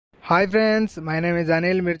Hi friends, my name is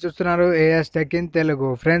Anil. మీరు చూస్తున్నారు as tech in Telugu.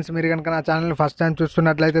 Friends, మీరు కనుక నా ఛానల్ ఫస్ట్ టైం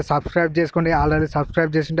చూస్తున్నట్లయితే సబ్స్క్రైబ్ చేసుకోండి. ఆల్రెడీ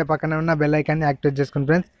సబ్స్క్రైబ్ చేసింటే పక్కనే ఉన్న బెల్ ఐకాన్ని యాక్టివేట్ చేసుకోండి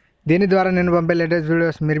ఫ్రెండ్స్. దీని ద్వారా నేను పంపే లేటెస్ట్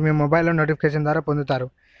వీడియోస్ మీరు మీ మొబైల్లో నోటిఫికేషన్ ద్వారా పొందుతారు.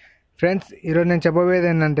 ఫ్రెండ్స్, ఈరోజు నేను చెప్పబోయేది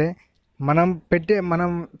ఏంటంటే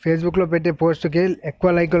మనం ఫేస్బుక్లో పెట్టే పోస్ట్కి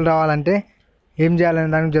ఎక్కువ లైకులు రావాలంటే ఏం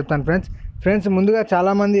చేయాలనే దానికి చెప్తాను ఫ్రెండ్స్, ముందుగా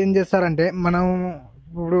చాలామంది ఏం చేస్తారంటే మనం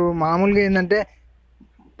ఇప్పుడు మామూలుగా ఏంటంటే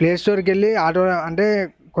ప్లే స్టోర్కి వెళ్ళి అంటే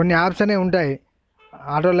కొన్ని యాప్స్ అనేవి ఉంటాయి.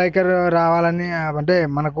 ఆటో లైకర్ రావాలని అంటే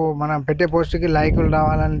మనం పెట్టే పోస్ట్కి లైకులు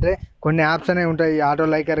రావాలంటే కొన్ని యాప్స్ అనేవి ఉంటాయి. ఆటో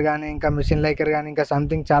లైకర్ కానీ, ఇంకా మిషన్ లైకర్ కానీ, ఇంకా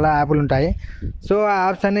సంథింగ్ చాలా యాప్లు ఉంటాయి. సో ఆ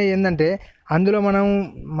యాప్స్ అనేవి ఏంటంటే అందులో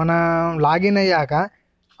మన లాగిన్ అయ్యాక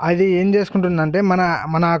అది ఏం చేసుకుంటుందంటే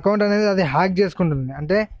మన అకౌంట్ అనేది అది హ్యాక్ చేసుకుంటుంది.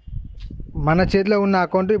 అంటే మన చేతిలో ఉన్న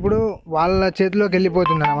అకౌంట్ ఇప్పుడు వాళ్ళ చేతిలోకి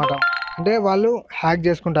వెళ్ళిపోతుంది అన్నమాట. అంటే వాళ్ళు హ్యాక్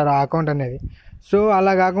చేసుకుంటారు ఆ అకౌంట్ అనేది. సో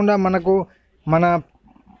అలా కాకుండా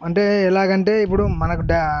అంటే ఎలాగంటే ఇప్పుడు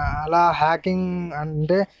అలా హ్యాకింగ్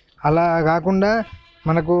అంటే అలా కాకుండా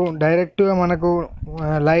మనకు డైరెక్ట్గా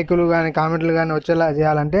లైకులు కానీ, కామెంట్లు కానీ వచ్చేలా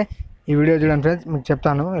చేయాలంటే ఈ వీడియో చూడండి ఫ్రెండ్స్, మీకు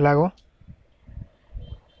చెప్తాను ఎలాగో.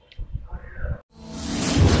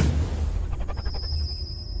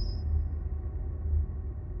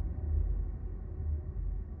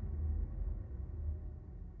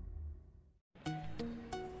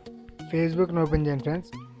 ఫేస్బుక్ని ఓపెన్ చేయండి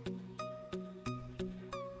ఫ్రెండ్స్.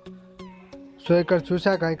 సో ఇక్కడ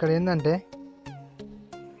చూశాక ఇక్కడ ఏంటంటే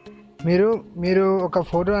మీరు ఒక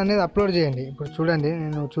ఫోటో అనేది అప్లోడ్ చేయండి. ఇప్పుడు చూడండి,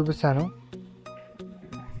 నేను చూపిస్తాను.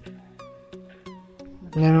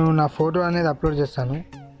 నేను నా ఫోటో అనేది అప్లోడ్ చేస్తాను.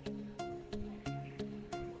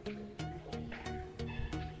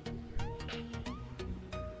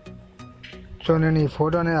 సో నేను ఈ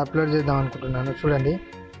ఫోటో అనేది అప్లోడ్ చేద్దాం అనుకుంటున్నాను. చూడండి.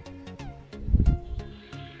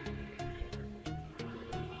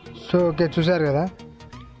 సో ఓకే, చూసారు కదా,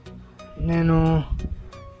 నేను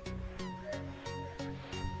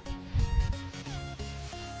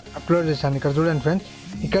అప్లోడ్ చేశాను. ఇక్కడ చూడండి ఫ్రెండ్స్,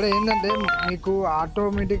 ఇక్కడ ఏంటంటే మీకు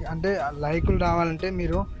ఆటోమేటిక్ అంటే లైకులు రావాలంటే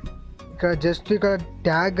మీరు ఇక్కడ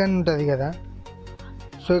ట్యాగ్ అని ఉంటుంది కదా.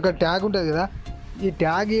 సో ఇక్కడ ట్యాగ్ ఉంటుంది కదా, ఈ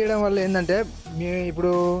ట్యాగ్ ఇవ్వడం వల్ల ఏంటంటే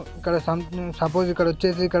ఇప్పుడు ఇక్కడ సపోజ్ ఇక్కడ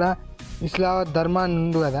వచ్చేసి ఇక్కడ ఇస్లావత్ ధర్మ అని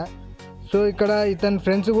ఉంది కదా. సో ఇక్కడ ఇతని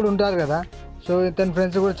ఫ్రెండ్స్ కూడా ఉంటారు కదా. సో ఇతని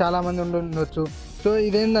ఫ్రెండ్స్ కూడా చాలామంది ఉండొచ్చు. సో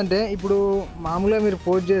ఇదేంటంటే ఇప్పుడు మామూలుగా మీరు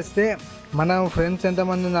పోస్ట్ చేస్తే మన ఫ్రెండ్స్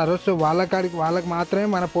ఎంతమంది ఉన్నారో సో వాళ్ళకి మాత్రమే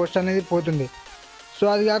మన పోస్ట్ అనేది పోతుంది. సో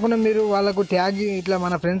అది కాకుండా మీరు వాళ్ళకు ట్యాగ్ ఇట్లా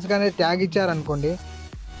మన ఫ్రెండ్స్కి అనేది ట్యాగ్ ఇచ్చారనుకోండి,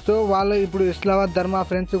 సో వాళ్ళు ఇప్పుడు ఇస్లావత్ ధర్మ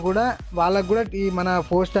ఫ్రెండ్స్ కూడా వాళ్ళకు కూడా ఈ మన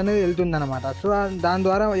పోస్ట్ అనేది వెళ్తుంది అనమాట. సో దాని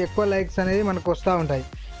ద్వారా ఎక్కువ లైక్స్ అనేది మనకు వస్తూ ఉంటాయి.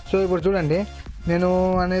 సో ఇప్పుడు చూడండి, నేను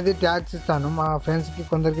అనేది ట్యాగ్స్ ఇస్తాను, మా ఫ్రెండ్స్కి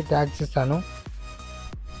కొందరికి ట్యాగ్స్ ఇస్తాను.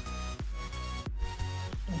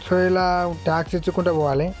 సో ఇలా ట్యాగ్స్ ఇచ్చుకుంటూ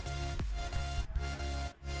పోవాలి.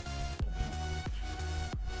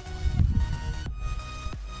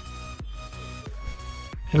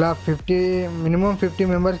 ఇలా మినిమం 50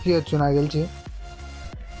 మెంబర్స్కి ఇవ్వచ్చు నాకు తెలిసి.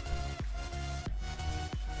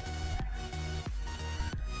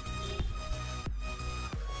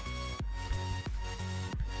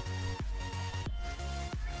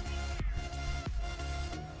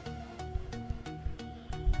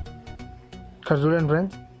 ఇక్కడ చూడండి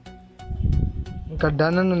ఫ్రెండ్స్, ఇక్కడ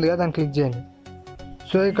డన్ అని ఉంది కదా, దాన్ని క్లిక్ చేయండి.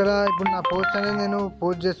 సో ఇక్కడ ఇప్పుడు నా పోస్ట్ అనేది నేను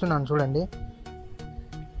పోస్ట్ చేస్తున్నాను చూడండి.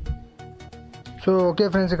 సో ఓకే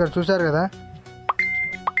ఫ్రెండ్స్, ఇక్కడ చూసారు కదా,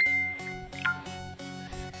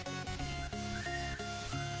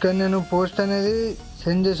 ఇక్కడ నేను పోస్ట్ అనేది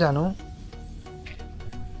సెండ్ చేశాను.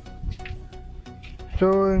 సో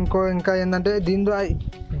ఇంకా ఏంటంటే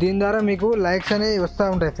దీని ద్వారా మీకు లైక్స్ అనేవి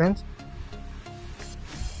వస్తూ ఉంటాయి ఫ్రెండ్స్.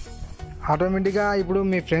 ఆటోమేటిక్గా ఇప్పుడు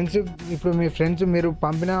మీ ఫ్రెండ్స్ మీరు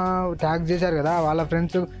పంపిన ట్యాగ్ చేశారు కదా, వాళ్ళ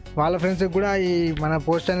ఫ్రెండ్స్కి కూడా ఈ మన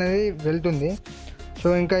పోస్ట్ అనేది వెళ్తుంది. సో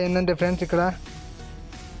ఇంకా ఏంటంటే ఫ్రెండ్స్, ఇక్కడ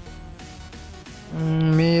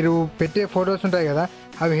మీరు పెట్టే ఫొటోస్ ఉంటాయి కదా,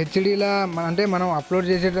 అవి హెచ్డీలా అంటే మనం అప్లోడ్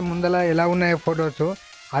చేసే ముందర ఎలా ఉన్నాయి ఫొటోస్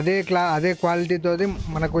అదే క్వాలిటీతో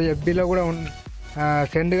మనకు ఎఫ్బీలో కూడా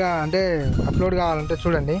సెండ్గా అంటే అప్లోడ్ కావాలంటే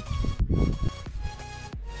చూడండి.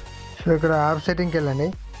 సో ఇక్కడ యాప్ సెట్టింగ్కి వెళ్ళండి.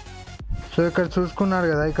 సో ఇక్కడ చూసుకున్నారు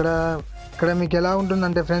కదా, ఇక్కడ మీకు ఎలా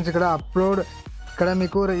ఉంటుందంటే ఫ్రెండ్స్, ఇక్కడ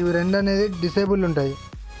మీకు ఇవి రెండు అనేది డిసేబుల్ ఉంటాయి.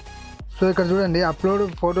 సో ఇక్కడ చూడండి, అప్లోడ్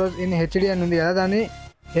ఫొటోస్ ఇన్ హెచ్డి అని ఉంది కదా, దాన్ని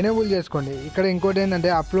ఎనేబుల్ చేసుకోండి. ఇక్కడ ఇంకోటి ఏంటంటే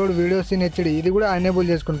అప్లోడ్ వీడియోస్ ఇన్ హెచ్డి, ఇది కూడా ఎనేబుల్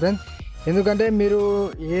చేసుకోండి ఫ్రెండ్స్. ఎందుకంటే మీరు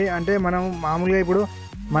అంటే మనం మామూలుగా ఇప్పుడు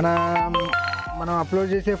మనం అప్లోడ్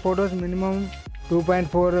చేసే ఫొటోస్ మినిమం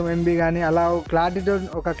 2.4 MB కానీ అలా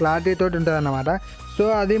క్లారిటీతో ఉంటుంది అన్నమాట. సో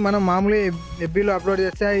అది మనం మామూలుగా ఎఫ్బీలో అప్లోడ్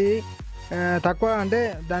చేస్తే అవి తక్కువ అంటే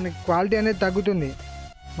దాని క్వాలిటీ అనేది తగ్గుతుంది.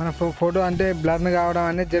 మన ఫోటో అంటే బ్లర్ కావడం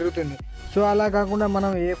అనేది జరుగుతుంది. సో అలా కాకుండా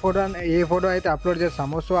మనం ఏ ఫోటో అయితే అప్లోడ్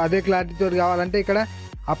చేస్తామో సో అదే క్లారిటీతో కావాలంటే ఇక్కడ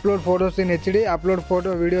upload photos in HD, upload photo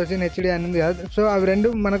videos in HD అని ఉంది కదా. సో అవి రెండు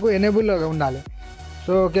మనకు ఎనేబుల్లో ఉండాలి.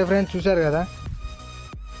 సో ఓకే ఫ్రెండ్స్, చూశారు కదా.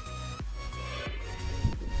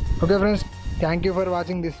 Okay friends, thank you for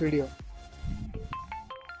watching this video.